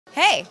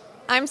Hey,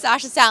 I'm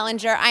Sasha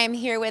Salinger. I am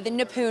here with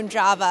Nipun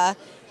Java.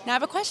 Now I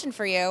have a question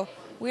for you.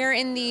 We're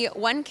in the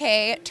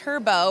 1K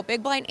Turbo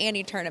Big Blind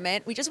Ante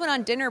tournament. We just went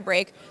on dinner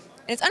break,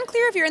 and it's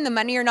unclear if you're in the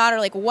money or not, or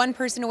like one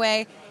person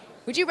away.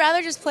 Would you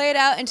rather just play it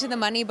out into the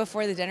money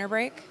before the dinner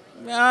break?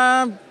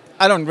 I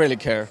don't really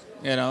care.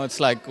 You know, it's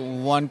like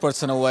one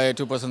person away,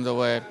 two persons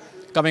away.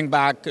 Coming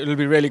back, it'll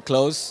be really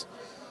close.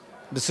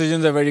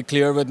 Decisions are very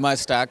clear with my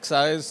stack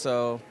size,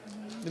 so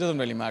it doesn't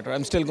really matter.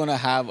 I'm still going to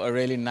have a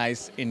really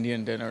nice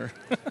Indian dinner.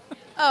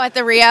 Oh, at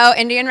the Rio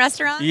Indian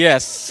restaurant?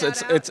 Yes,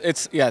 Shout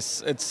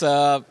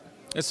out.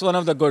 it's one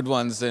of the good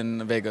ones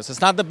in Vegas.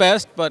 It's not the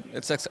best, but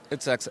it's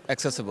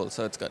accessible,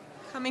 so it's good.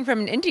 Coming from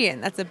an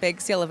Indian, that's a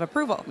big seal of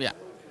approval. Yeah,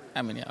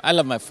 I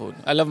love my food.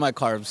 I love my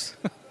carbs.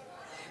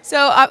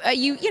 So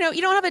you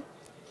don't have a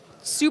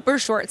super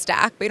short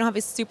stack, but you don't have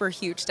a super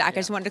huge stack. I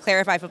just wanted to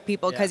clarify for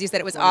people because you said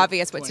it was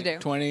obvious what to do.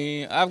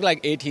 20. I have like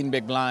 18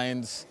 big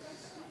blinds,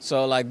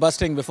 so like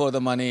busting before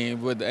the money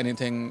with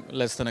anything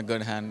less than a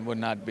good hand would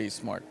not be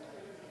smart.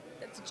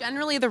 It's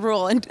generally the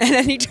rule in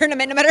any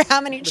tournament, no matter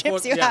how many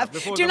chips you have.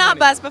 Do not money.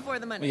 bust before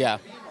the money. Yeah,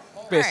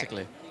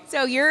 basically.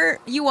 So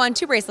you won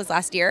 2 bracelets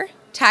last year,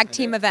 tag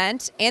team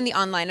event and the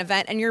online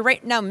event, and you're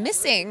right now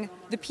missing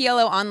the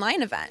PLO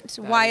online event.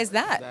 Why is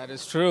that? That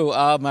is true.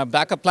 My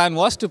backup plan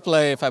was to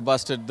play if I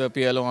busted the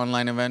PLO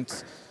online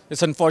event.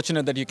 It's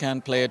unfortunate that you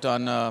can't play it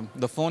on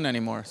the phone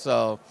anymore.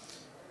 So,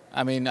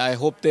 I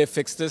hope they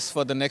fix this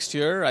for the next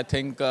year. I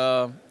think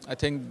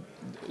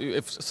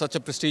if such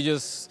a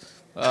prestigious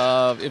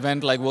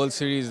event like World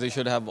Series, they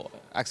should have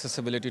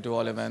accessibility to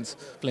all events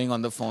playing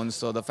on the phone.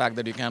 So the fact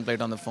that you can't play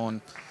it on the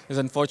phone is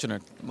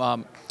unfortunate.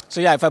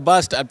 So yeah, if I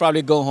bust, I'd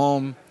probably go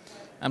home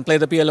and play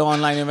the PLO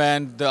online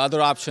event. The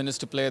other option is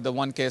to play the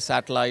 1K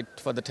satellite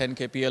for the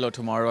 10K PLO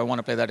tomorrow. I want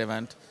to play that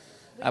event.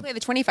 You play the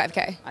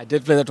 25K. I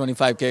did play the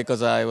 25K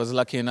because I was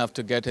lucky enough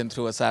to get in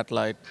through a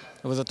satellite.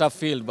 It was a tough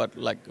field, but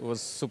it was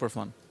super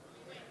fun.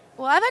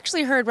 Well, I've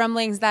actually heard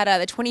rumblings that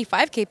the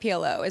 25K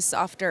PLO is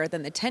softer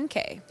than the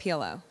 10K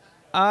PLO.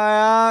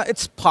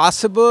 It's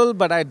possible,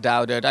 but I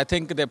doubt it. I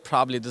think they're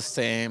probably the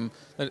same.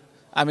 The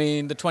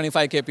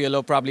 25K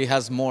PLO probably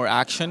has more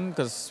action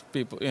because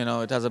people,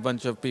 it has a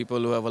bunch of people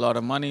who have a lot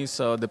of money,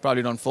 so they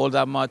probably don't fold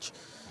that much.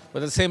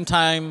 But at the same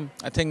time,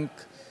 I think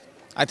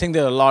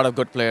there are a lot of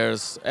good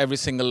players. Every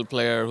single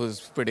player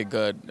who's pretty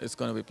good is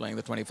going to be playing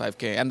the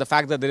 25K. And the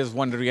fact that there is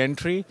one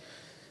re-entry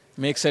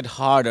makes it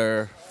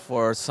harder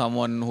for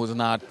someone who's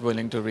not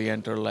willing to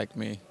re-enter like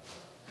me.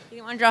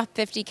 You want to drop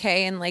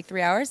 50K in like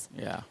 3 hours?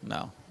 Yeah,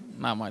 no,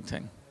 not my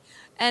thing.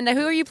 And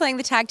who are you playing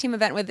the tag team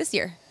event with this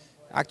year?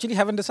 Actually,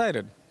 haven't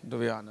decided, to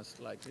be honest.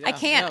 I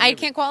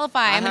can't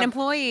qualify. I'm an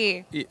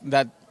employee.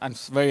 I'm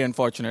very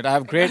unfortunate. I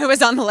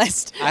was on the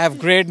list. I have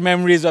great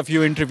memories of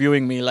you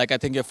interviewing me. I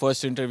think your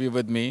first interview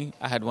with me,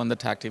 I had won the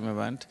tag team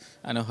event,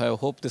 and I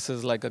hope this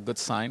is like a good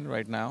sign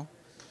right now.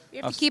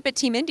 You have to keep it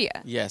Team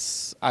India.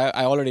 Yes,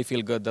 I already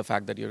feel good the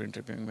fact that you're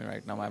interviewing me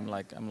right now.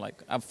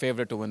 I'm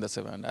favorite to win this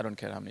event. I don't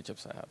care how many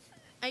chips I have.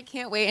 I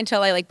can't wait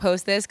until I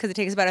post this because it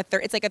takes about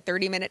it's like a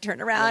 30-minute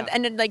turnaround,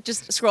 and then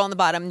just scroll on the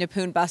bottom.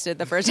 Nipun busted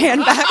the first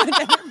hand back.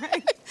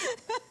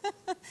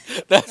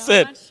 That's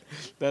it.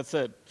 That's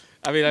it.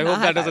 I hope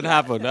that doesn't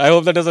happen. I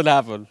hope that doesn't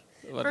happen.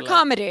 But for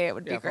comedy, it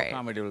would be great. For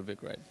comedy, it would be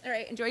great. All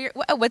right, enjoy your.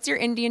 What's your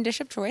Indian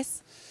dish of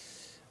choice?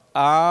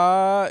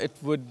 It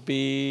would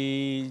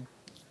be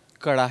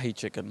kadahi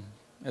chicken.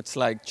 It's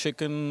like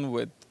chicken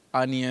with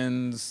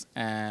onions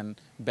and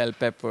bell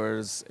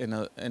peppers in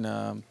a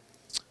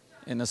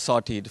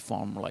sautéed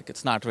form.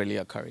 It's not really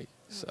a curry.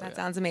 So, that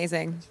sounds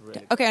amazing.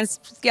 Really okay, on a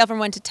scale from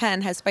 1 to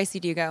 10, how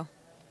spicy do you go?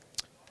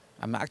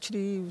 I'm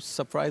actually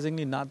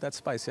surprisingly not that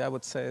spicy. I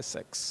would say a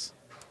 6.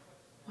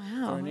 Wow.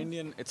 For an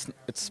Indian,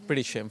 it's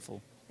pretty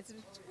shameful.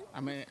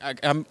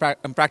 I'm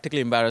practically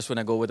embarrassed when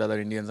I go with other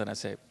Indians and I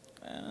say,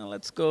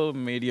 let's go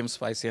medium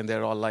spicy, and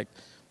they're all like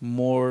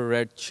more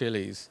red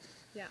chilies.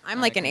 Yeah,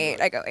 I'm like an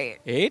 8. I go 8.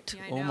 8?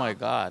 Yeah, oh my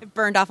God. It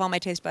burned off all my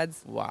taste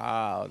buds.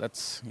 Wow,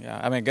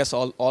 I guess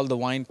all the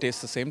wine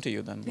tastes the same to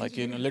you then.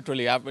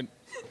 Literally,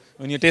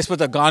 when you taste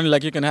with a gun,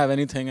 you can have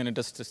anything and it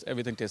just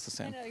everything tastes the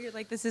same. I know, you're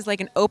like, this is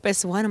like an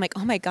Opus 1. I'm like,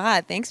 oh my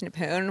God, thanks,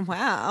 Nipun.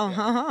 Wow.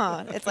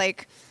 Yeah. It's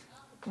like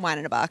wine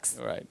in a box.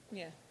 All right.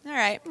 Yeah. All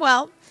right.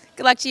 Well,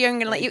 good luck to you. I'm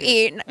going to let you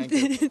eat. Thank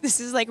you. This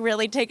is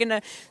really taking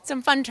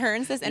some fun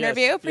turns, this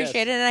interview. Yes,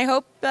 Appreciate it. And I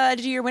hope to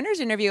do your winner's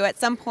interview at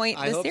some point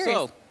this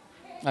series.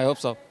 I hope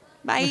so.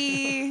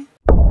 Bye.